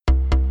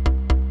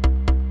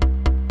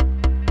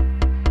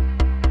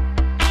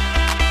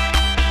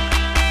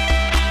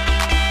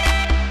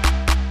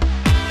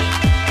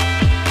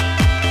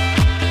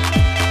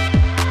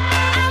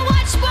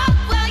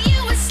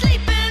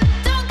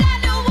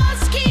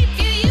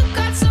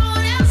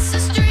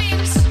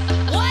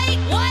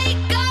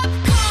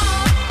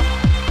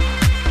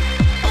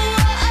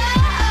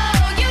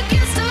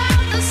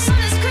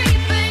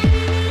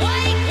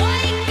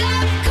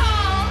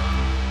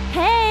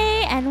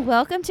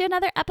Welcome to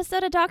another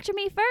episode of Dr.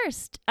 Me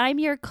First. I'm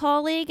your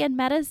colleague in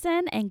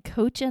medicine and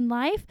coach in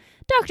life,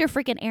 Dr.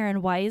 freaking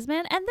Erin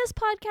Wiseman, and this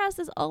podcast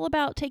is all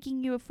about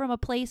taking you from a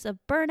place of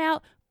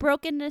burnout,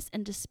 brokenness,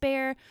 and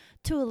despair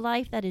to a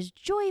life that is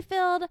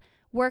joy-filled,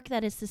 work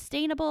that is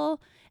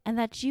sustainable, and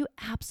that you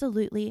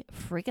absolutely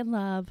freaking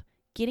love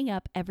getting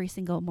up every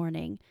single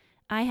morning.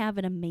 I have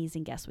an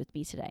amazing guest with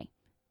me today,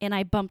 and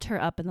I bumped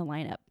her up in the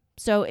lineup.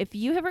 So if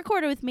you have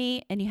recorded with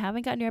me and you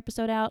haven't gotten your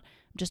episode out,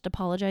 I'm just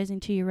apologizing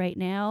to you right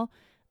now.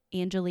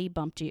 Angeli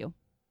bumped you.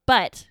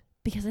 But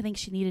because I think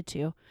she needed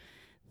to.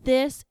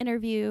 This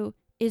interview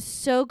is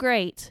so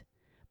great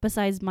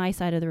besides my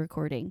side of the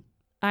recording.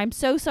 I'm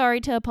so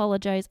sorry to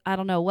apologize. I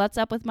don't know what's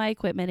up with my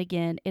equipment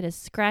again. It is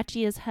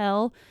scratchy as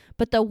hell,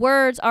 but the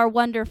words are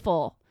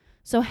wonderful.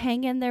 So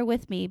hang in there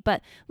with me.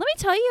 But let me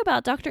tell you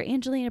about Dr.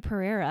 Angelina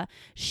Pereira.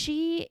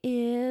 She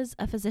is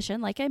a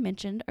physician, like I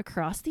mentioned,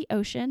 across the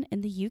ocean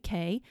in the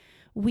UK.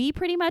 We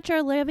pretty much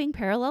are living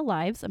parallel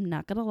lives. I'm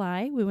not going to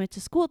lie. We went to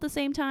school at the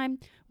same time.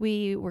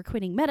 We were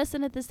quitting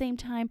medicine at the same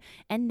time.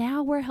 And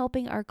now we're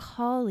helping our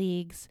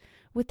colleagues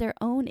with their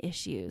own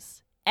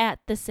issues at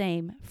the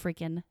same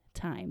freaking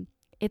time.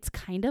 It's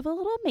kind of a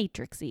little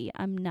matrixy,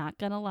 I'm not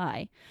going to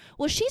lie.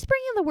 Well, she's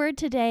bringing the word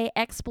today,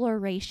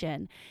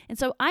 exploration. And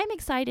so I'm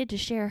excited to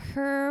share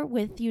her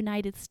with the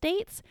United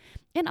States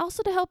and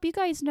also to help you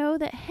guys know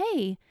that,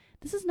 hey,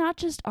 this is not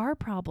just our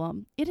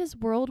problem. It is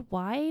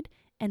worldwide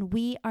and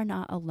we are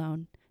not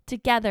alone.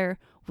 Together,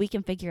 we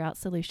can figure out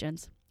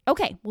solutions.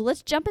 Okay, well,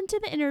 let's jump into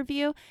the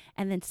interview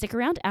and then stick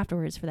around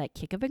afterwards for that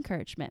kick of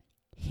encouragement.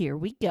 Here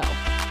we go.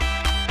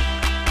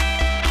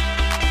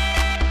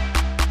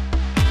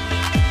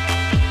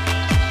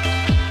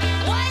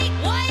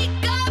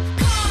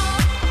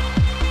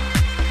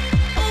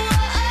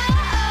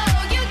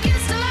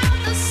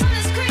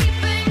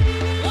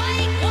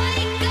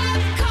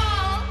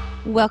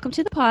 Welcome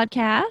to the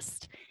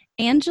podcast,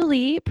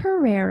 Angelina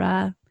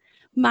Pereira,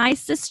 my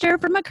sister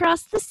from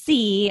across the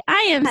sea.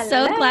 I am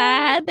so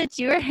glad that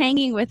you are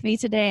hanging with me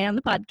today on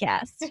the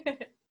podcast.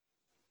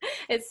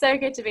 It's so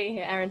good to be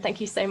here, Erin. Thank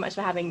you so much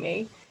for having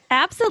me.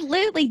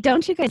 Absolutely.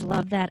 Don't you guys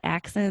love that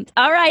accent?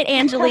 All right,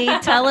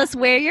 Angelina, tell us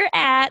where you're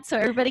at so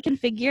everybody can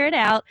figure it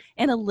out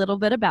and a little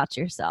bit about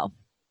yourself.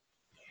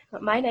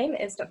 My name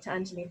is Dr.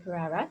 Angelina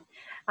Pereira.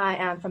 I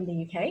am from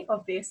the UK,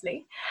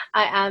 obviously.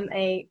 I am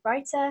a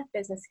writer,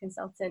 business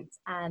consultant,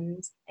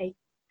 and a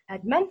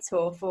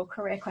mentor for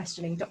career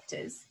questioning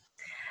doctors.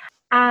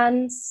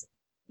 And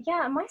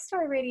yeah, my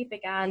story really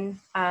began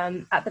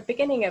at the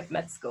beginning of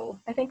med school.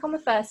 I think on the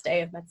first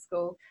day of med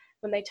school,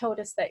 when they told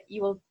us that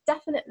you will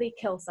definitely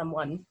kill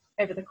someone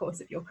over the course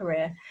of your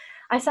career.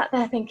 I sat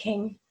there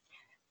thinking,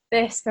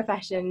 this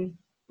profession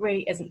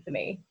really isn't for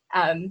me.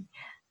 And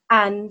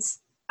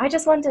I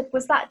just wondered,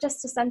 was that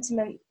just a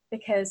sentiment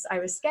because I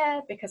was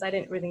scared, because I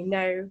didn't really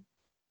know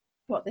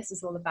what this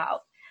is all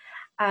about?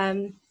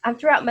 And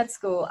throughout med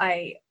school,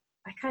 I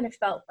kind of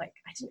felt like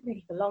I didn't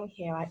really belong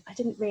here. I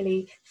didn't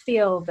really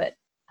feel that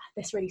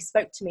this really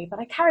spoke to me, but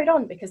I carried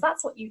on because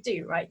that's what you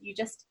do, right? You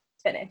just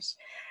finish.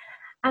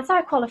 And so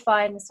I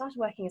qualified and started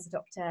working as a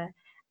doctor,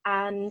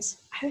 and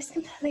I was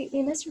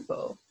completely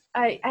miserable.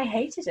 I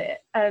hated it.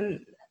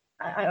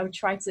 I would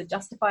try to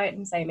justify it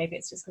and say maybe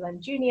it's just because I'm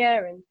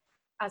junior, and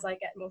as I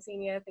get more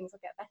senior, things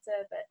will get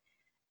better, but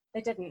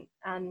they didn't.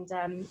 And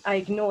I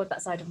ignored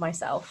that side of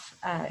myself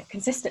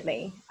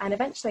consistently. And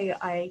eventually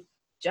I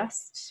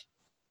just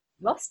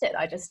lost it.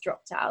 I just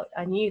dropped out.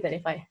 I knew that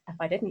if I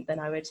didn't, then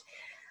I would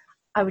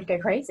go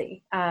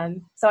crazy.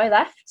 So I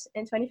left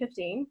in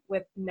 2015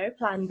 with no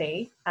plan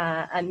B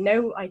and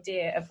no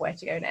idea of where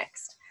to go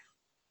next.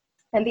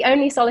 And the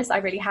only solace I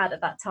really had at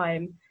that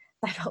time,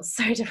 I felt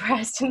so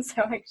depressed and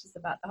so anxious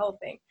about the whole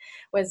thing,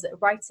 was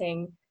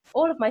writing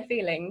all of my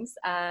feelings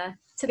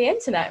to the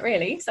internet,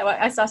 really. So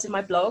I started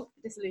my blog,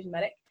 Disillusioned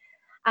Medic,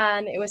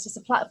 and it was just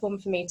a platform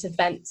for me to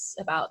vent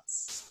about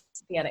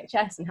the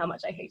NHS and how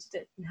much I hated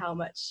it and how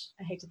much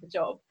I hated the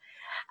job.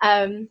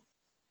 And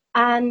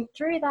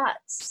through that,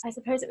 I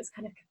suppose it was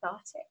kind of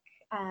cathartic,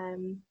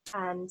 and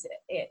I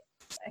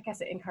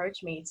guess it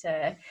encouraged me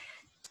to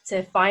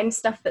find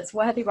stuff that's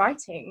worth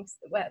writing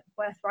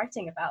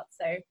about.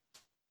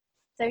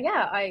 So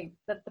yeah,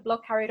 the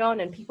blog carried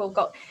on and people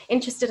got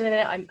interested in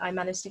it. I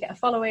managed to get a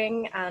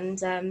following, and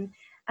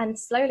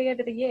slowly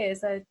over the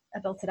years I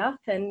built it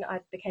up and I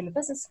became a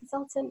business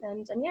consultant,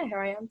 and yeah, here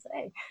I am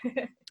today.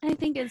 I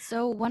think it's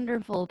so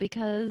wonderful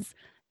because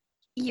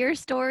your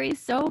story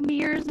so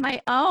mirrors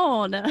my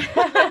own. And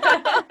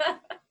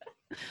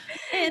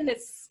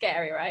it's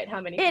scary, right? How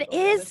many it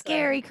is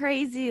scary,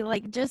 crazy.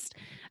 Like just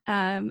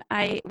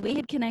we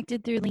had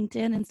connected through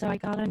LinkedIn, and so I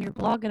got on your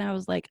blog and I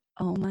was like,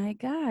 oh my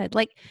God,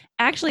 like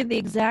actually the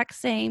exact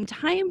same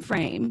time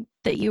frame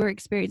that you were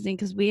experiencing,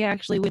 because we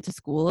actually went to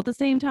school at the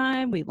same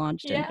time, we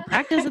launched into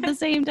practice at the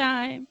same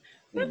time,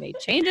 we made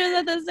changes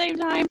at the same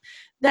time,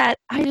 that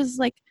I just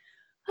like,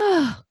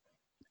 oh,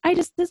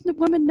 this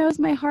woman knows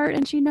my heart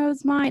and she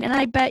knows mine. And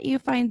I bet you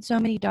find so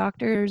many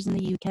doctors in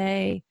the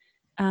UK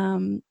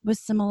with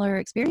similar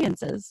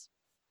experiences.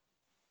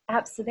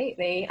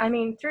 Absolutely. I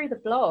mean, through the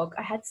blog,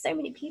 I had so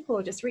many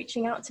people just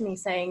reaching out to me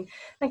saying,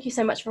 thank you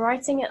so much for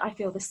writing it. I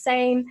feel the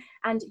same.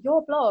 And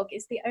your blog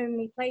is the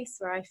only place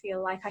where I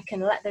feel like I can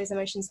let those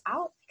emotions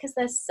out, because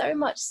there's so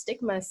much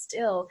stigma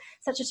still,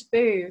 such a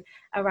taboo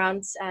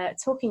around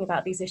talking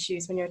about these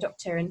issues when you're a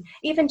doctor. And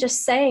even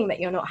just saying that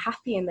you're not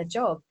happy in the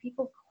job,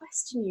 people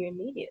question you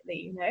immediately,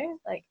 you know?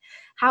 Like,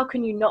 how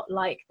can you not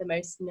like the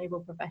most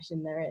noble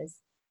profession there is?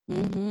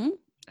 Mm-hmm.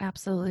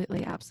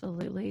 Absolutely,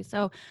 absolutely.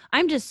 So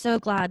I'm just so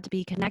glad to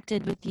be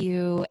connected with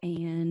you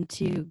and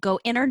to go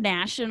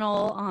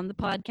international on the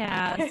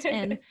podcast.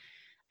 And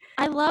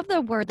I love the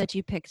word that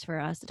you picked for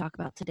us to talk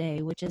about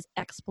today, which is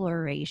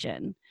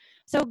exploration.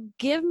 So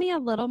give me a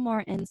little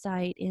more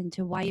insight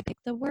into why you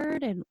picked the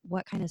word and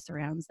what kind of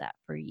surrounds that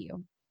for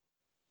you.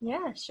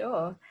 Yeah,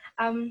 sure.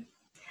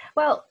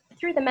 Well,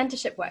 through the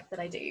mentorship work that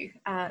I do,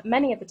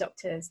 many of the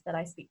doctors that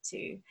I speak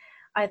to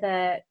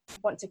either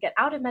want to get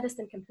out of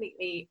medicine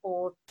completely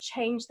or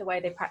change the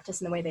way they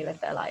practice and the way they live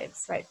their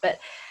lives, right?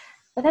 But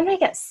then they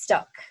get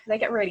stuck. They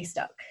get really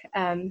stuck.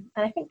 And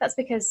I think that's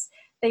because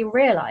they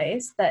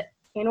realize that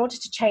in order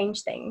to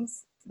change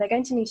things, they're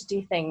going to need to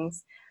do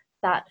things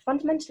that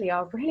fundamentally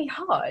are really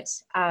hard.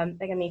 They're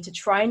going to need to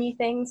try new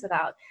things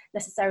without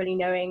necessarily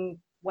knowing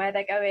where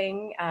they're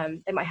going.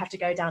 They might have to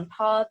go down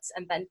paths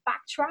and then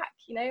backtrack,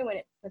 you know,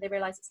 when they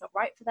realize it's not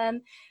right for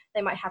them.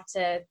 They might have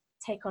to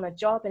take on a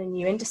job in a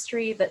new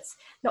industry that's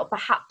not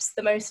perhaps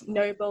the most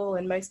noble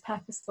and most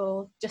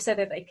purposeful, just so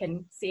that they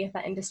can see if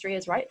that industry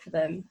is right for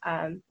them.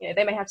 You know,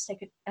 they may have to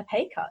take a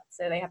pay cut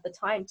so they have the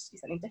time to do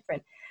something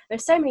different.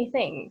 There's so many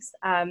things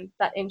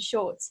that, in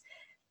short,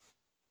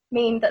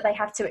 mean that they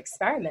have to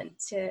experiment,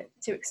 to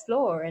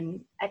explore. And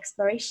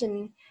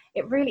exploration,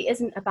 it really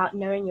isn't about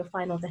knowing your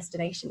final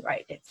destination,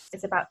 right?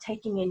 It's about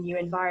taking in new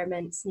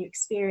environments, new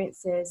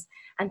experiences,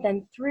 and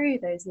then through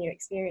those new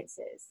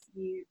experiences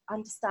you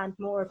understand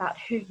more about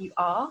who you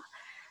are.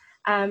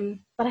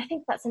 But I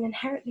think that's an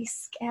inherently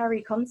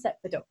scary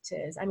concept for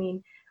doctors. I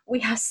mean,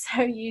 we are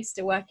so used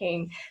to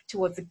working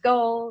towards a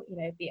goal, you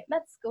know, be it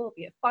med school,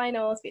 be it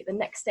finals, be it the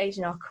next stage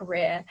in our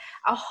career.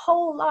 Our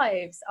whole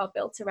lives are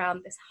built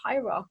around this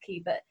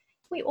hierarchy that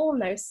we all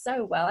know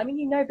so well. I mean,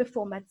 you know,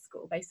 before med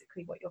school,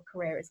 basically what your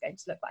career is going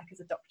to look like as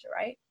a doctor,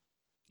 right?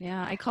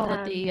 Yeah, I call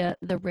it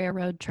the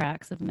railroad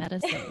tracks of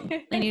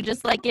medicine. And you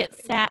just like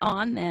get sat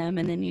on them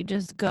and then you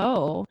just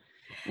go.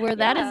 Where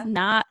that is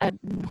not a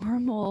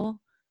normal,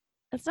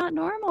 it's not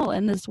normal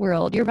in this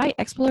world. You're right.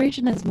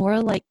 Exploration is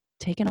more like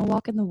taking a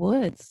walk in the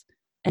woods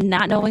and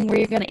not knowing where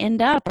you're going to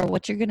end up or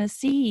what you're going to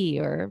see,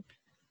 or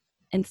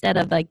instead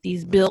of like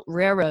these built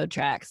railroad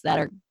tracks that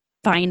are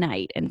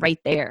finite and right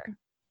there.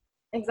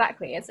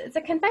 Exactly. It's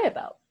a conveyor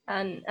belt.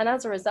 And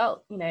as a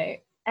result, you know,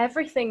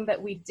 everything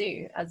that we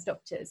do as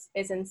doctors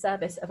is in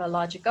service of a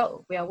larger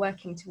goal. We are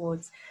working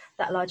towards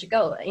that larger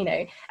goal. You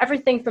know,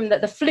 everything from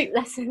the flute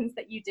lessons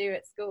that you do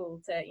at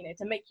school to, you know,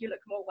 to make you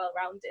look more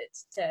well-rounded,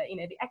 to, you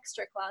know, the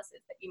extra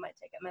classes that you might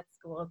take at med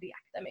school, or the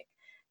academic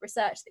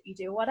research that you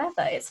do, whatever.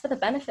 It's for the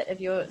benefit of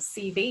your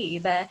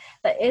CV. There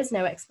is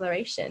no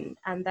exploration.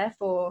 And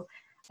therefore,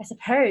 I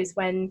suppose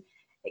when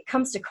it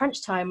comes to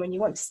crunch time, when you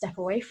want to step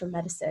away from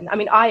medicine, I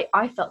mean,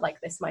 I felt like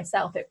this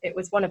myself. It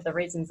was one of the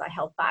reasons I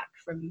held back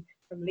from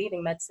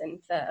leaving medicine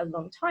for a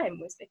long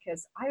time, was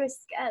because I was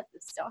scared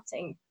of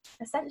starting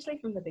essentially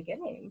from the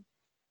beginning.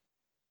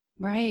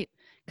 Right.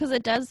 Because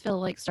it does feel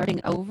like starting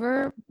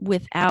over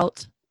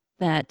without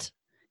that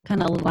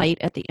kind of light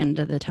at the end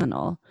of the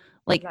tunnel.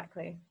 Like,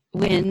 exactly.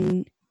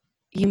 When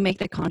you make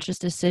the conscious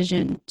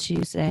decision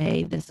to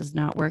say, this is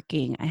not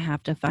working, I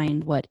have to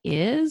find what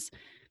is,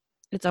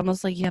 it's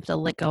almost like you have to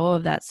let go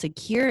of that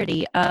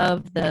security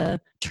of the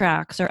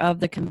tracks or of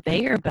the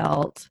conveyor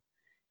belt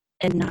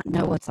and not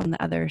know what's on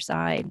the other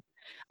side.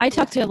 I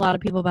talk to a lot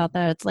of people about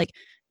that. It's like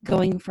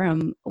going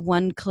from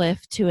one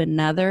cliff to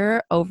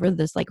another over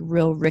this like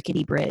real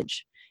rickety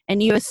bridge.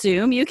 And you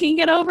assume you can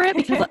get over it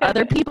because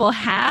other people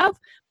have,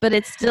 but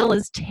it still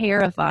is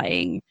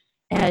terrifying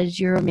as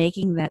you're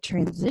making that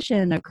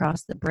transition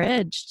across the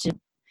bridge to.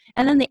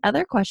 And then the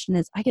other question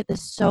is, I get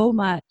this so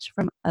much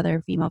from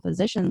other female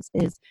physicians,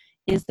 is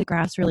the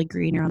grass really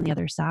greener on the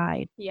other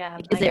side? Yeah.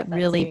 Like, is it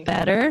really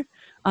better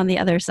on the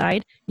other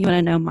side? You want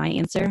to know my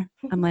answer?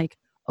 I'm like,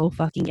 oh,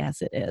 fucking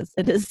yes, it is.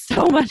 It is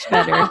so much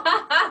better.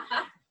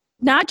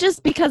 Not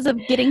just because of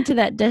getting to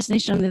that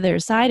destination on the other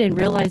side and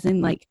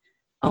realizing like,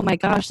 oh my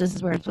gosh, this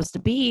is where I'm supposed to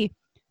be,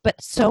 but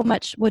so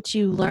much what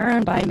you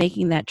learn by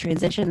making that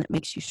transition that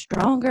makes you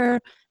stronger,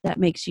 that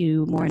makes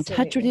you more in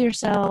touch with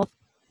yourself.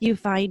 You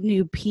find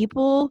new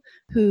people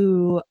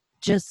who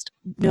just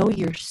know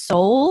your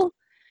soul.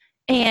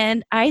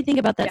 And I think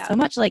about that so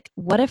much. Like,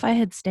 what if I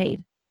had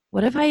stayed?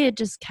 What if I had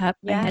just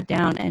kept my head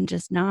down and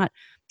just not,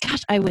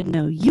 gosh, I would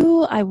know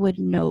you. I would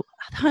know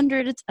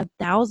hundreds of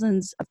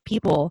thousands of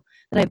people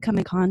that I've come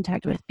in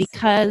contact with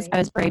because I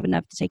was brave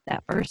enough to take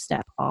that first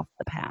step off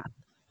the path.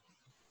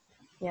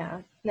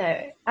 Yeah,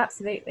 no,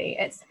 absolutely.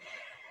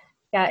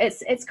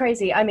 It's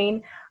crazy. I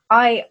mean,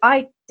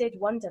 I did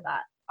wonder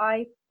that.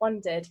 I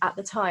wondered at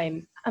the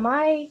time, am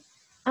I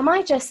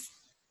just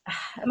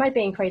am I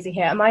being crazy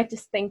here? Am I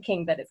just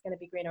thinking that it's going to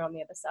be greener on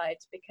the other side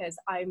because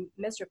I'm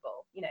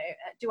miserable?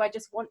 Do I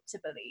just want to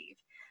believe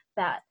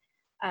that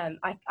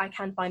I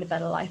can find a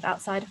better life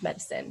outside of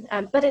medicine?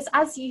 But it's,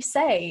 as you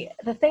say,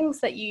 the things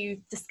that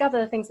you discover,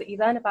 the things that you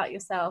learn about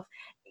yourself,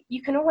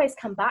 you can always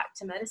come back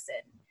to medicine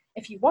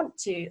if you want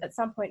to at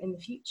some point in the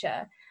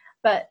future.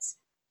 But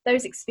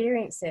those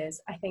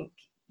experiences, I think,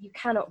 you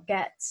cannot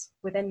get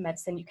within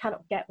medicine. You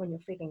cannot get when you're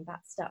feeling that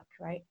stuck,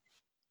 right?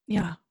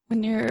 Yeah.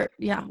 When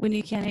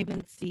you can't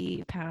even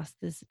see past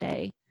this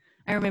day.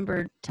 I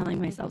remember telling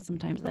myself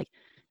sometimes, like,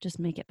 just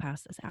make it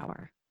past this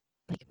hour.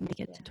 Like, make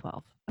it to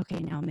 12. Okay,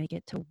 now make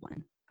it to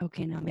 1.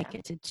 Okay, now make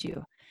it to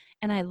 2.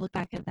 And I look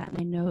back at that and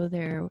I know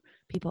there are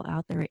people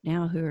out there right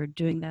now who are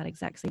doing that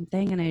exact same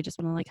thing. And I just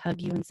want to like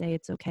hug you and say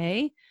it's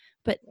okay.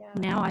 But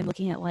now I'm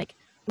looking at like,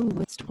 ooh,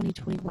 what's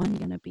 2021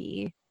 going to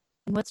be?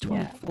 And what's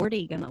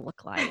 2040 going to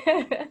look like?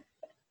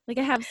 Like,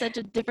 I have such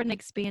a different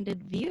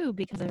expanded view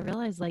because I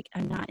realize like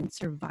I'm not in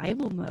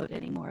survival mode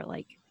anymore.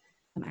 Like,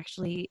 I'm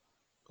actually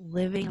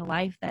living a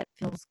life that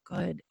feels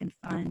good and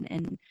fun,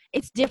 and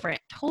it's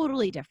different,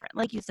 totally different.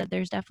 Like you said,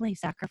 there's definitely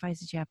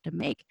sacrifices you have to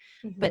make.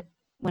 But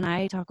when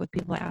I talk with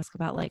people, I ask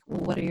about like,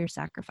 well, what are your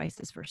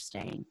sacrifices for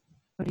staying?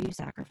 What are you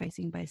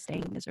sacrificing by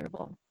staying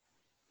miserable?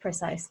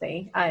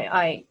 Precisely.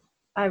 I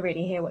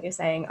really hear what you're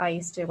saying. I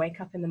used to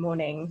wake up in the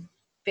morning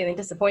feeling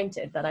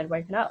disappointed that I'd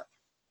woken up,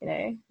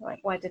 like,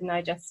 why didn't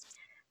I just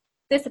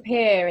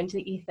disappear into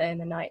the ether in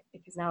the night,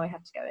 because now I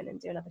have to go in and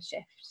do another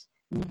shift.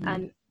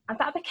 And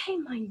that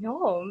became my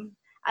norm.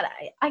 And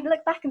I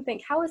look back and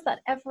think, how is that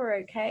ever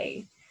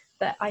okay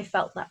that I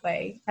felt that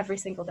way every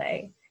single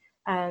day?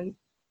 And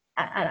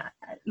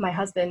my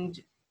husband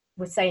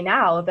would say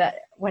now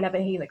that whenever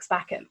he looks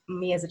back at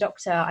me as a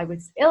doctor, I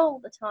was ill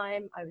all the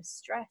time, I was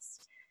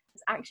stressed, I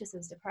was anxious, I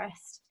was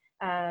depressed.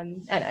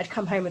 And I'd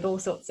come home with all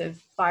sorts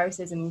of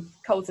viruses and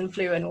colds and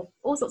flu and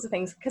all sorts of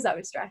things because I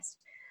was stressed.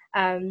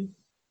 And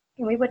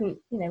we wouldn't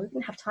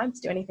have time to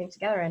do anything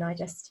together. And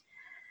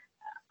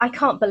I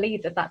can't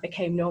believe that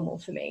became normal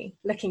for me.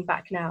 Looking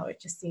back now,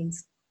 it just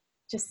seems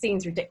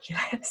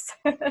ridiculous.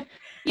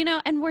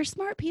 And we're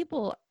smart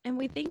people, and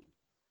we think,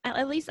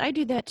 at least I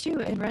do that too.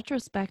 In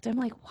retrospect, I'm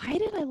like, why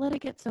did I let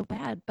it get so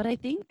bad? But I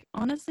think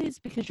honestly, it's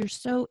because you're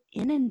so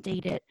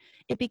inundated,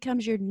 it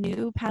becomes your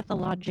new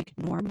pathologic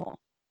normal.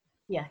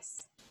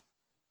 Yes.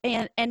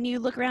 And you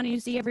look around and you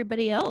see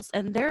everybody else,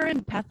 and they're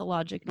in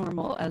pathologic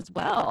normal as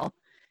well.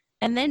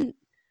 And then,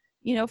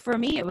 for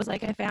me, it was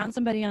like I found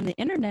somebody on the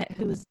internet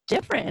who was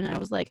different, and I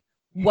was like,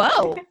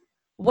 whoa,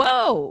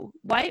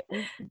 why,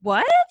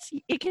 what?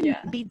 It can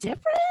be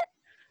different?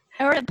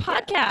 Or a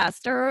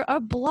podcast or a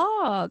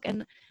blog.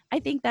 And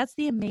I think that's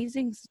the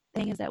amazing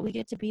thing, is that we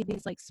get to be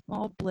these like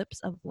small blips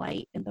of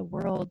light in the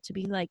world, to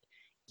be like,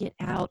 get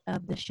out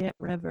of the shit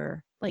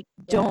river. Like,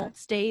 don't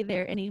stay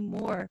there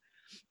anymore.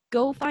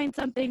 Go find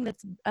something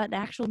that's an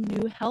actual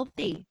new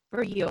healthy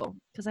for you.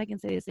 Because I can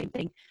say the same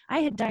thing. I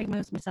had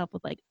diagnosed myself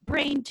with like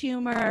brain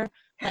tumor,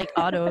 like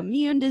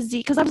autoimmune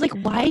disease. Because I was like,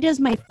 why does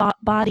my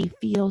body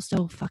feel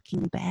so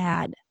fucking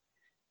bad?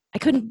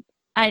 So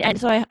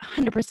I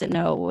 100%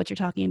 know what you're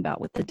talking about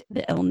with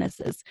the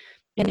illnesses.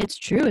 And it's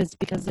true, is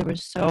because there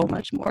was so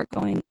much more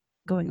going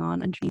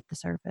on underneath the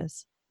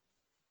surface.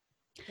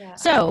 Yeah,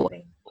 so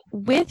absolutely.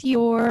 With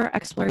your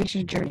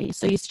exploration journey,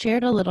 so you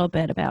shared a little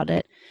bit about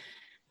it.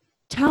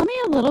 Tell me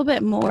a little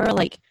bit more,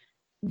 like,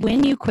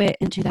 when you quit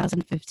in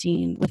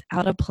 2015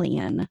 without a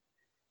plan,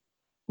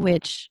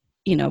 which,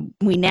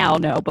 we now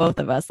know, both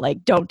of us,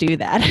 like, don't do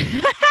that.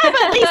 Have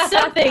at least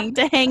something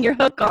to hang your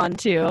hook on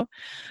to.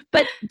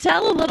 But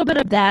tell a little bit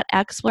of that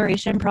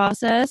exploration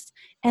process,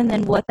 and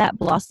then what that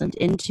blossomed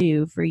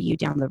into for you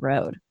down the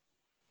road.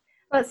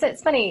 Well, so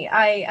it's funny.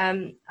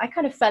 I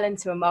kind of fell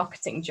into a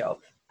marketing job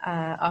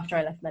after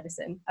I left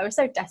medicine. I was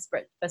so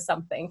desperate for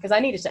something because I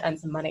needed to earn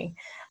some money.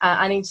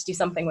 I needed to do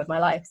something with my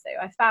life. So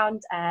I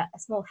found a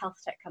small health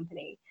tech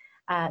company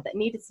that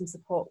needed some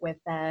support with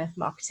their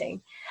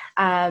marketing.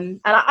 And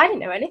I didn't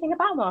know anything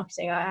about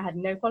marketing. I had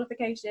no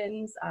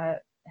qualifications. I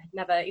had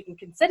never even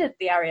considered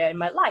the area in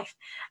my life.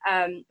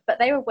 But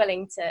they were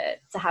willing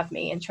to have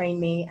me and train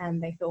me.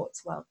 And they thought,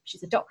 well,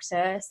 she's a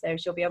doctor, so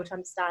she'll be able to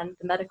understand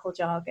the medical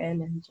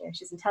jargon, and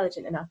she's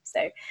intelligent enough.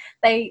 So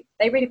they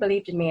really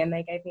believed in me, and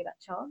they gave me that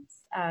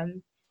chance,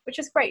 which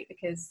was great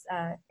because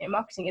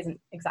marketing isn't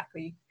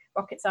exactly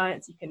rocket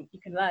science. You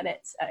can learn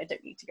it. I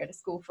don't need to go to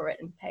school for it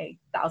and pay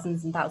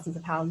thousands and thousands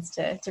of pounds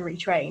to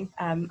retrain.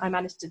 I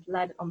managed to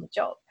learn it on the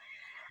job.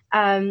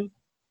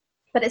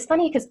 But it's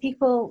funny because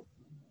people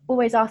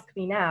always ask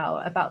me now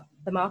about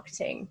the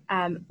marketing.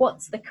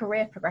 What's the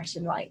career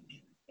progression like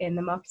in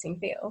the marketing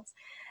field?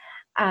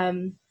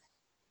 And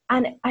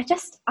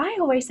I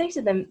always say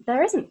to them,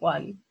 there isn't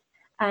one.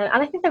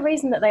 And I think the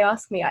reason that they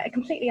ask me, I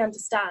completely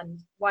understand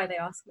why they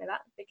ask me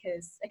that,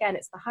 because again,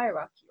 it's the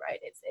hierarchy, right?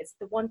 It's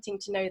the wanting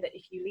to know that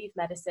if you leave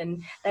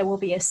medicine, there will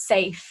be a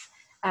safe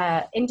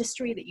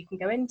industry that you can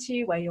go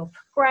into where you'll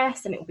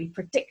progress, and it will be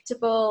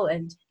predictable,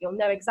 and you'll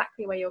know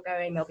exactly where you're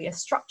going. There'll be a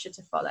structure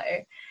to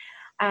follow.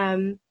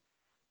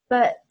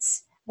 But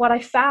what I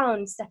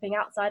found stepping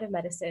outside of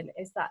medicine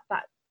is that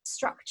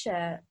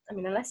structure, I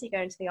mean, unless you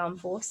go into the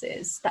armed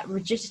forces, that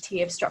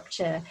rigidity of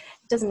structure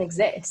doesn't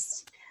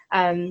exist.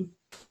 And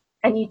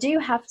you do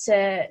have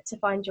to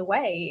find your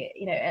way,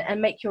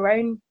 and make your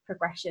own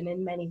progression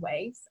in many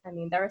ways. I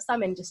mean, there are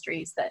some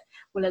industries that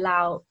will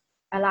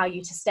allow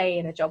you to stay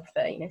in a job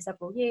for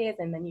several years,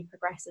 and then you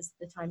progress as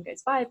the time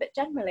goes by. But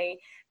generally,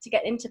 to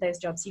get into those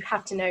jobs, you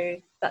have to know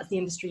that's the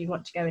industry you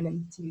want to go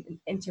into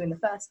in the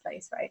first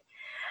place, right?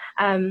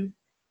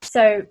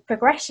 So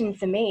progression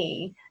for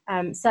me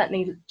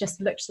certainly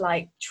just looked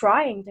like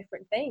trying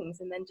different things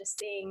and then just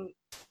seeing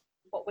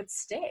what would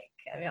stick.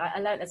 I mean, I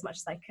learned as much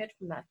as I could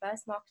from that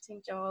first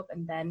marketing job,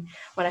 and then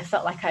when I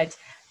felt like I'd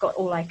got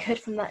all I could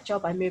from that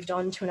job, I moved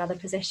on to another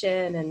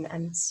position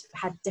and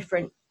had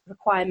different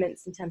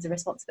requirements in terms of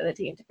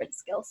responsibility and different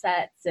skill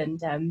sets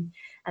and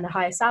a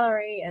higher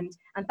salary, and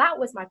that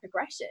was my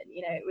progression.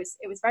 It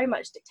was very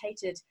much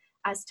dictated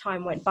as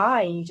time went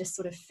by, and you just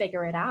sort of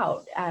figure it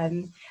out.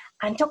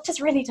 And doctors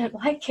really don't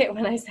like it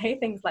when I say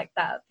things like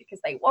that, because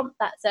they want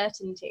that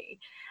certainty.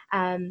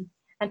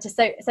 And to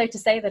say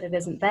that it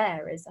isn't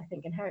there is, I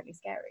think, inherently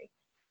scary.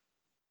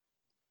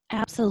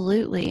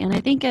 Absolutely. And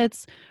I think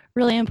it's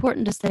really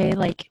important to say,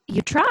 like,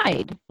 you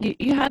tried.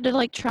 You had to,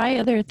 like, try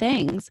other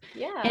things.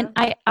 Yeah. And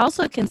I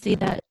also can see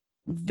that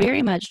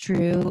very much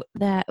true,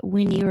 that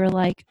when you were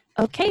like,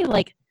 okay,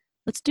 like,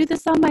 let's do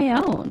this on my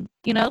own.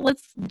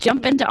 Let's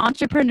jump into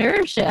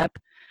entrepreneurship,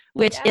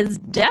 which is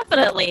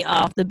definitely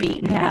off the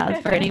beaten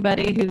path for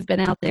anybody who's been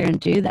out there and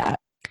do that.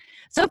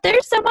 So if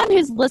there's someone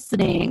who's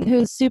listening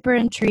who's super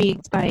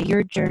intrigued by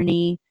your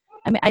journey,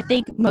 I mean, I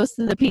think most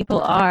of the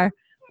people are,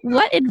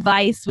 what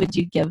advice would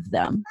you give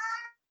them?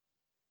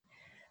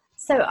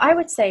 So I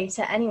would say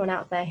to anyone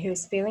out there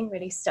who's feeling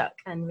really stuck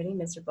and really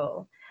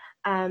miserable,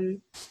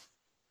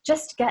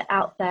 just get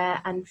out there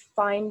and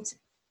find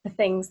the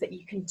things that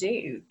you can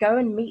do. Go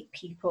and meet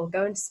people,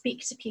 go and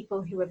speak to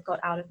people who have got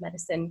out of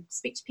medicine,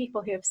 speak to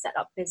people who have set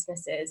up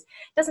businesses.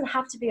 It doesn't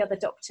have to be other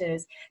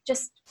doctors,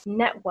 just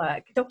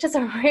network. Doctors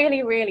are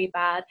really, really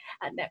bad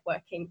at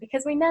networking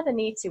because we never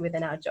need to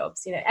within our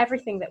jobs.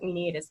 Everything that we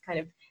need is kind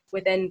of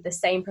within the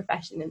same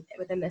profession and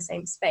within the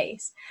same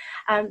space.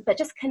 But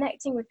just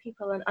connecting with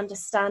people and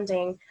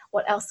understanding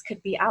what else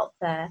could be out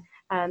there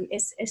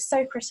is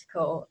so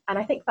critical. And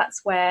I think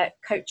that's where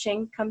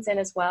coaching comes in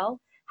as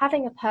well.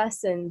 Having a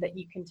person that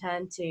you can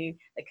turn to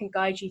that can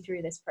guide you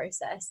through this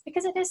process,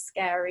 because it is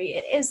scary,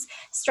 it is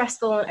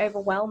stressful and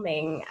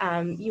overwhelming.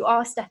 You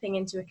are stepping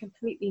into a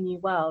completely new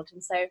world.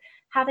 And so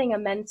having a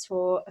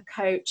mentor, a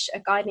coach,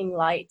 a guiding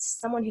light,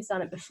 someone who's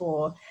done it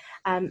before,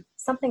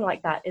 something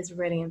like that is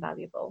really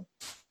invaluable.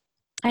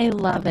 I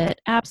love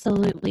it.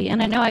 Absolutely.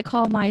 And I know I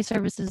call my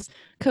services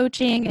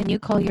coaching and you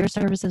call your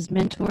services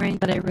mentoring,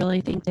 but I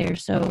really think they're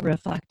so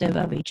reflective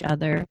of each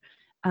other.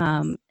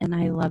 And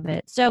I love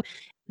it. So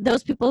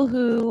those people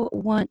who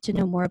want to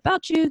know more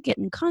about you, get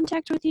in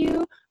contact with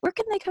you, where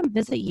can they come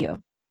visit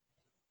you?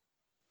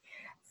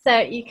 So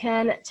you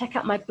can check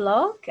out my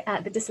blog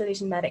at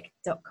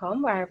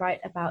thedisillusionmedic.com, where I write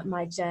about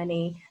my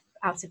journey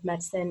out of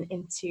medicine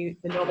into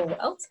the normal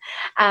world.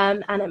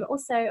 And I'm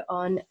also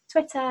on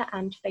Twitter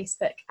and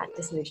Facebook at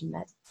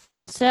disillusionmed.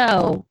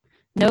 So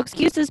no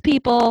excuses,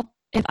 people.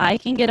 If I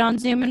can get on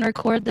Zoom and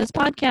record this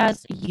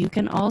podcast, you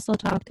can also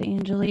talk to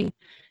Anjali.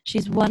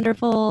 She's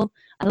wonderful.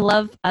 I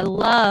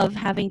love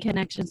having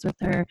connections with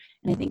her,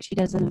 and I think she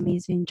does an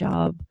amazing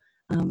job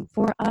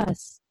for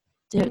us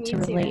to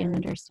relate and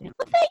understand.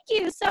 Well, thank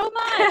you so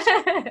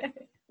much.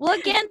 Well,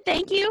 again,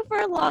 thank you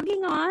for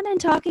logging on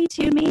and talking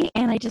to me,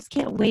 and I just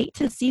can't wait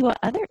to see what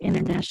other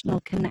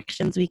international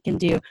connections we can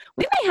do.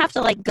 We may have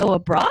to go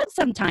abroad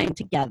sometime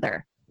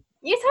together.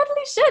 You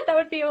totally should. That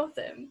would be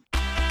awesome.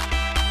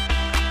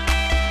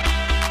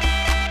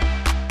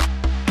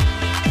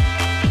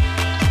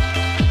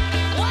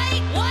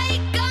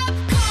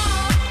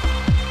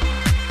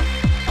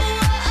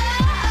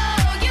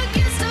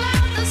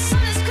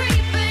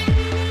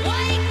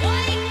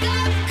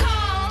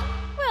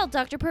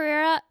 Dr.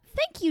 Pereira,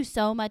 thank you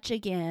so much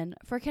again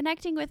for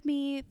connecting with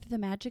me through the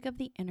magic of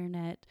the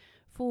internet,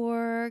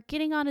 for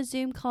getting on a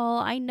Zoom call.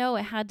 I know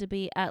it had to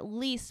be at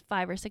least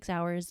 5 or 6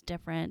 hours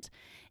different,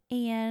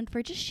 and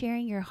for just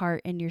sharing your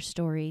heart and your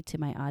story to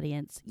my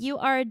audience. You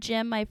are a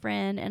gem, my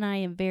friend, and I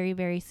am very,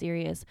 very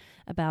serious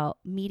about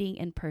meeting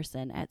in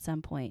person at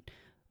some point.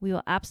 We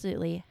will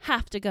absolutely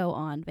have to go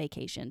on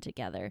vacation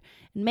together,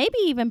 and maybe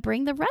even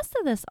bring the rest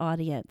of this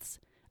audience.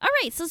 All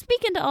right, so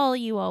speaking to all of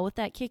you all with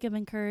that kick of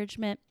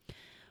encouragement,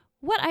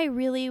 what I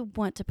really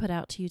want to put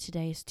out to you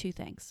today is 2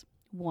 things.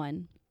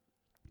 1,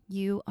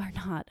 you are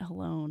not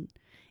alone.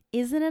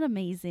 Isn't it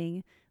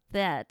amazing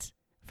that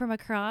from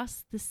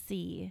across the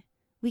sea,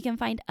 we can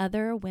find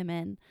other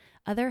women,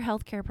 other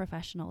healthcare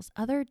professionals,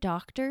 other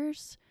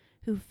doctors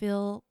who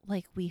feel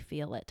like we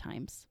feel at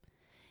times?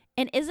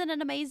 And isn't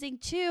it amazing,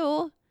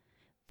 too,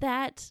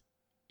 that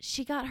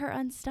she got her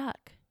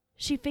unstuck?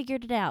 She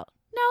figured it out.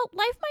 No,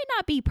 life might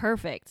not be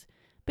perfect,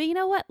 but you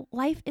know what?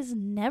 Life is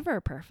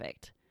never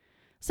perfect.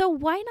 So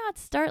why not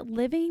start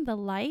living the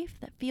life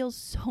that feels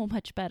so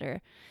much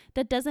better,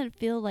 that doesn't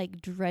feel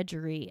like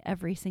drudgery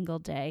every single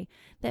day,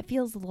 that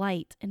feels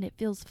light and it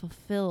feels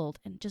fulfilled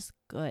and just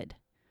good.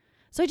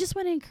 So I just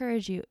want to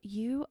encourage you,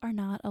 you are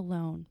not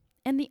alone.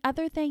 And the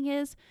other thing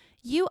is,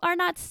 you are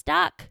not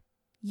stuck.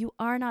 You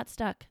are not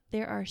stuck.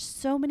 There are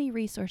so many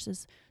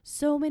resources,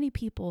 so many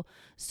people,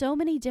 so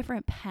many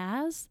different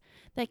paths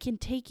that can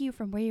take you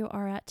from where you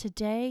are at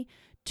today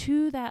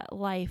to that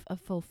life of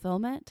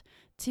fulfillment,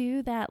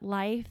 to that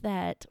life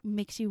that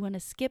makes you want to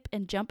skip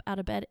and jump out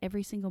of bed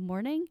every single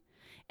morning.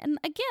 And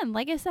again,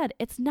 like I said,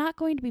 it's not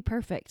going to be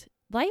perfect.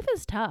 Life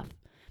is tough,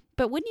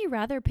 but wouldn't you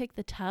rather pick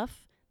the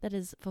tough that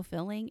is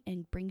fulfilling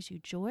and brings you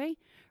joy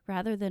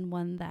rather than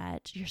one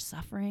that you're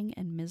suffering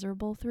and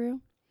miserable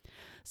through?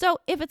 So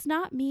if it's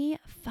not me,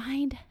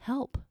 find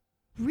help.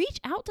 Reach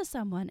out to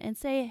someone and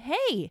say,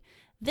 hey,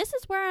 this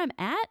is where I'm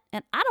at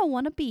and I don't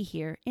want to be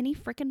here any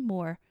freaking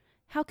more.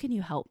 How can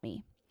you help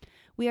me?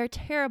 We are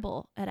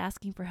terrible at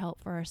asking for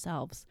help for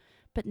ourselves,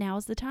 but now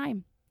is the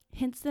time.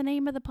 Hence the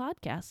name of the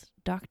podcast,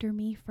 Dr.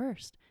 Me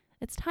First.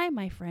 It's time,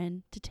 my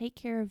friend, to take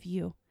care of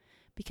you,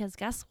 because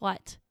guess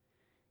what?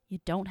 You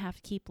don't have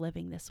to keep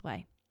living this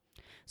way.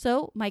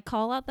 So my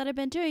call out that I've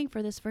been doing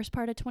for this first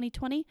part of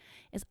 2020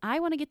 is I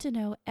want to get to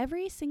know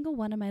every single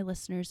one of my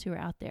listeners who are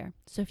out there.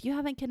 So if you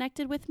haven't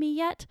connected with me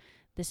yet,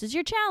 this is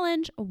your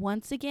challenge.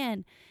 Once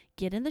again,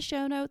 get in the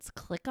show notes,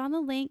 click on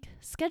the link,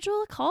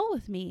 schedule a call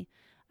with me.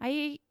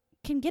 I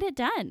can get it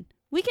done.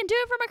 We can do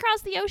it from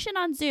across the ocean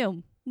on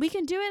Zoom. We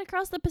can do it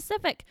across the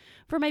Pacific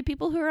for my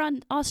people who are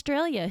on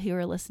Australia who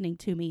are listening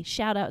to me.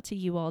 Shout out to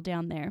you all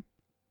down there.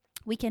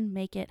 We can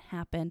make it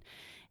happen.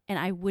 And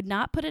I would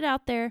not put it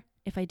out there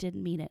if I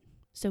didn't mean it.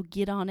 So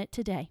get on it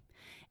today.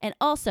 And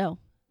also,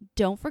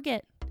 don't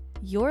forget,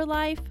 your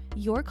life,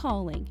 your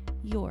calling,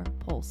 your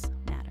pulse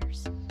matters.